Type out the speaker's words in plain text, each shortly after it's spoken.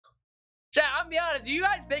Chat, I'm be honest. Do you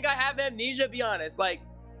guys think I have amnesia? Be honest. Like,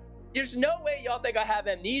 there's no way y'all think I have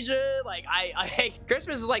amnesia. Like, hey,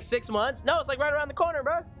 Christmas is like 6 months. No, it's like right around the corner,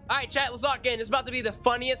 bro. All right, chat, let's lock in. It's about to be the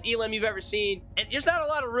funniest elim you've ever seen. And there's not a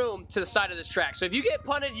lot of room to the side of this track. So if you get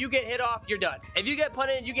punted, you get hit off, you're done. If you get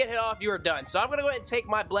punted, you get hit off, you are done. So I'm gonna go ahead and take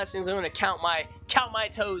my blessings. I'm gonna count my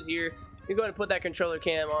toes here. You're going to put that controller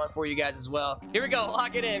cam on for you guys as well. Here we go.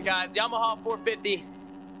 Lock it in, guys. Yamaha 450.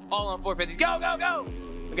 All on 450s. Go, go, go.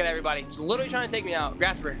 Look at everybody. Just literally trying to take me out.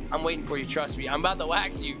 Grasper, I'm waiting for you. Trust me. I'm about to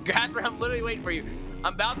wax you. Grasper, I'm literally waiting for you.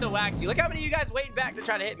 I'm about to wax you. Look how many of you guys waiting back to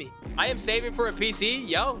try to hit me. I am saving for a PC.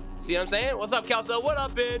 Yo, see what I'm saying? What's up, Kelso? What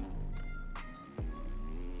up, Ben?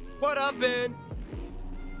 What up, Ben?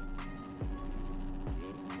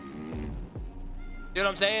 See what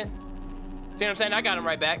I'm saying? See what I'm saying? I got him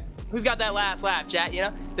right back. Who's got that last lap, chat, you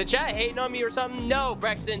know? Is the chat hating on me or something? No,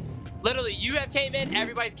 Brexton. Literally, you have came in,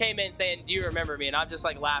 everybody's came in saying, do you remember me? And I'm just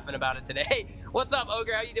like laughing about it today. What's up,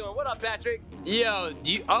 Ogre? How you doing? What up, Patrick? Yo,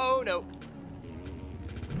 do you, oh, no.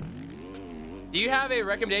 Do you have a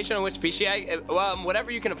recommendation on which PC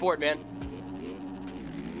whatever you can afford, man.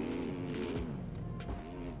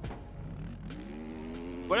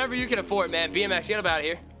 Whatever you can afford, man. BMX, get up out of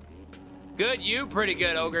here. Good, you? Pretty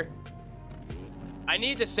good, Ogre. I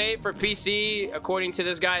need to save for PC. According to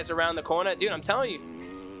this guy, it's around the corner. Dude, I'm telling you.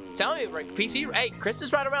 Like, PC, hey, Chris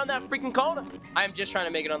is right around that freaking corner. I am just trying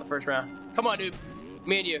to make it on the first round. Come on, dude.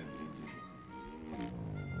 Me and you.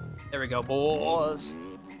 There we go, boys.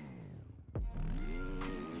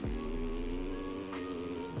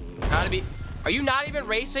 Gotta be. Are you not even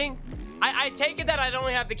racing? I take it that I don't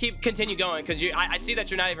have to continue going because I see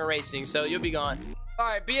that you're not even racing, so you'll be gone. All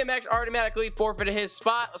right, BMX automatically forfeited his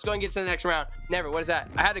spot. Let's go and get to the next round. Never. What is that?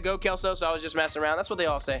 I had to go, Kelso, so I was just messing around. That's what they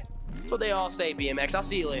all say. That's what they all say, BMX. I'll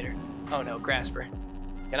see you later. Oh, no, Grasper.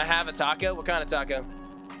 Can I have a taco? What kind of taco?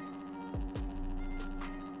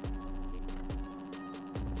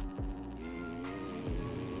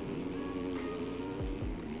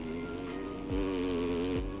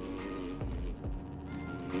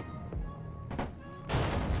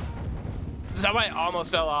 Somebody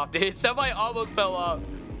almost fell off, dude. Somebody almost fell off.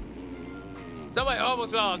 Somebody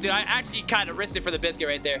almost fell off, dude. I actually kind of risked it for the biscuit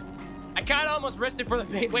right there. I kind of almost risked it for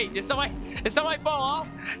the... Wait, did somebody fall off?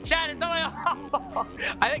 Chad, did somebody off?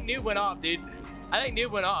 I think Noob went off, dude. I think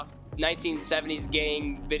Noob went off. 1970s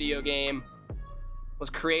gang video game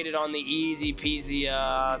was created on the easy peasy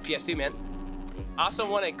PS2, man. I also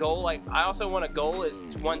want a goal. Like, I also want a goal is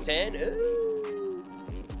 110. Ooh.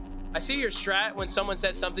 I see your strat when someone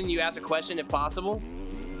says something, you ask a question if possible.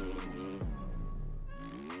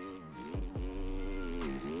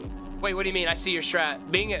 Wait, what do you mean? I see your strat.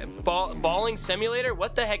 Being a balling simulator?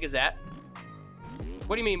 What the heck is that?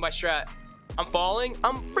 What do you mean by strat? I'm falling?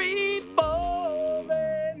 I'm free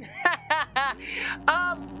falling.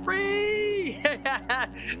 I'm free.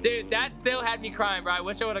 Dude, that still had me crying, bro. I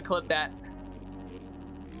wish I would have clipped that.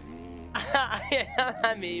 You know what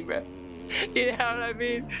I mean, bro. You know what I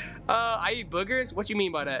mean? I eat boogers? What you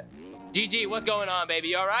mean by that? GG, what's going on, baby?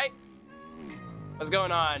 You all right? What's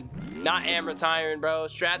going on? Not am retiring, bro.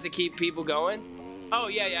 Strat to keep people going. Oh,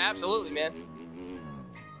 yeah, absolutely, man.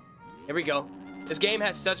 Here we go. This game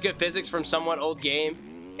has such good physics from somewhat old game.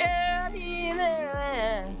 I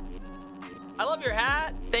love your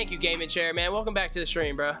hat. Thank you, Gaming Chair, man. Welcome back to the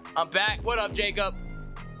stream, bro. I'm back. What up, Jacob?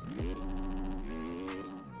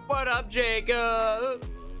 What up, Jacob?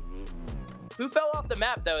 Who fell off the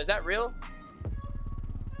map, though? Is that real?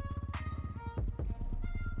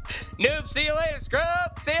 Noob, see you later,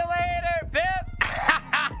 scrub. See you later, Pip.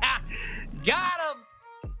 Got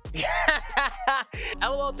him.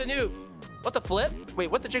 LOL to Noob. What the flip? Wait,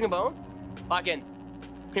 what the chicken bone? Lock in.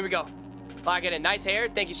 Here we go. Lock it in. Nice hair.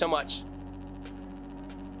 Thank you so much.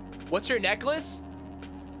 What's your necklace?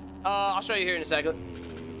 I'll show you here in a second.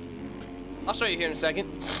 I'll show you here in a second.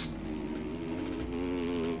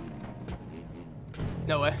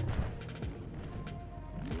 No way.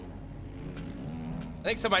 I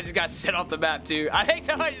think somebody just got sent off the map, too. I think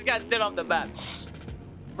somebody just got sent off the map.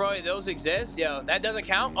 Bro, those exist? Yo, that doesn't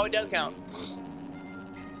count? Oh, it does count.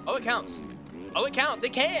 Oh, it counts. Oh, it counts.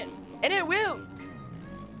 It can. And it will.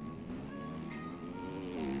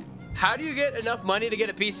 How do you get enough money to get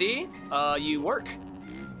a PC? You work.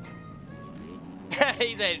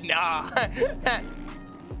 He said, nah.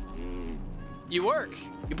 You work.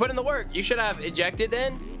 You put in the work. You should have ejected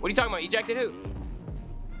then. What are you talking about? Ejected who?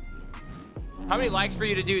 How many likes for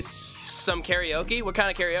you to do some karaoke? What kind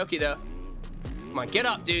of karaoke, though? Come on, get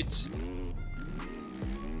up, dudes.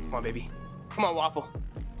 Come on, baby. Come on, Waffle.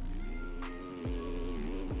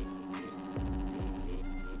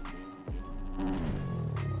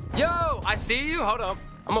 Yo, I see you. Hold up.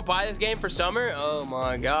 I'm gonna buy this game for summer. Oh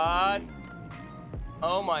my god.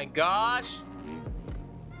 Oh my gosh.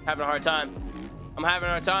 Having a hard time. I'm having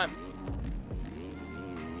a hard time.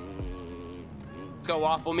 Let's go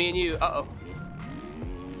waffle, me and you. Uh-oh.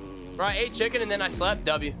 Bro, I ate chicken and then I slept.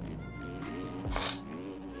 W.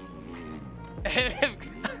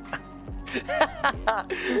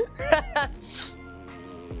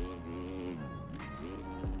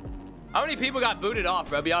 How many people got booted off,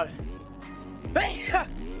 bro? Be honest.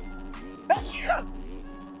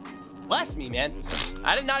 Bless me, man.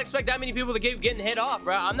 I did not expect that many people to keep getting hit off,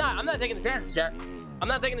 bro. I'm not taking the chances, chat. I'm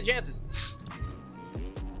not taking the chances.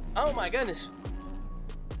 Oh my goodness.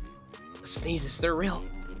 Sneezes, they're real.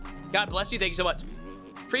 God bless you. Thank you so much.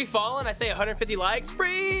 Free falling. I say 150 likes.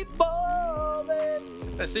 Free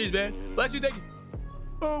falling. Let's sneeze, man. Bless you. Thank you.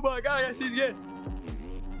 Oh my god, I gotta sneeze again.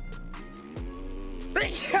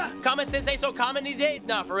 Comment sense ain't so common these days.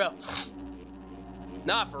 Nah, for real.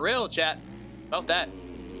 Nah, for real, chat. About that.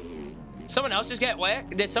 Someone else just get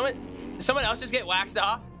whacked? Did someone else just get waxed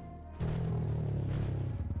off?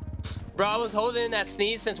 Bro, I was holding in that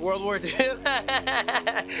sneeze since World War II.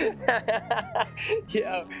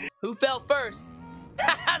 Yo, who fell first?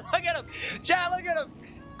 Look at him. Chat, look at him.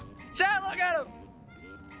 Chat, look at him.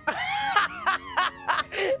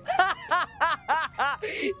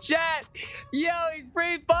 Chat, yo, he's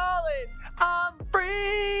free falling. I'm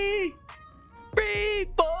free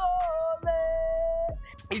falling.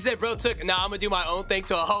 He said, bro, nah, I'm gonna do my own thing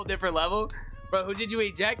to a whole different level. Bro, who did you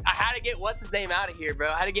eject? I had to get what's his name out of here, bro.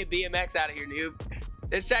 I had to get BMX out of here, noob.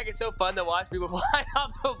 This track is so fun to watch people fly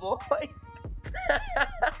off the boy.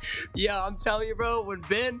 Yo, I'm telling you, bro, when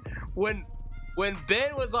Ben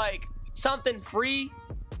was like something free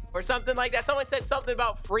or something like that, someone said something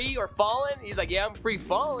about free or falling. He's like, yeah, I'm free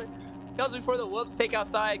falling. Tells me before the whoops, take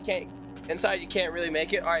outside, inside you can't really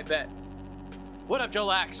make it. All right, bet. What up, Joe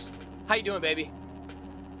Lax? How you doing, baby?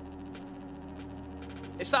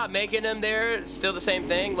 They stopped making them there. It's still the same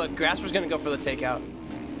thing. Look, Grasper's gonna go for the takeout.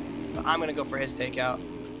 I'm gonna go for his takeout.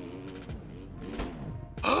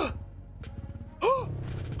 Oh,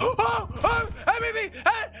 Habibi!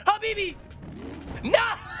 Habibi! No!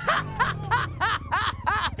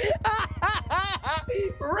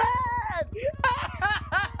 Rad!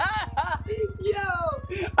 Yo!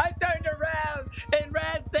 I turned around and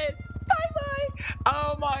Rad said, bye-bye!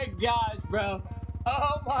 Oh my gosh, bro.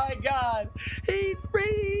 Oh my god. He's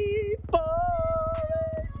free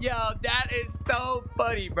falling. Yo, that is so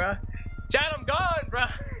funny, bro. Chat, I'm gone, bro.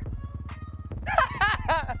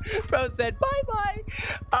 Bro said bye-bye.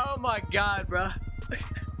 Oh my god, bro.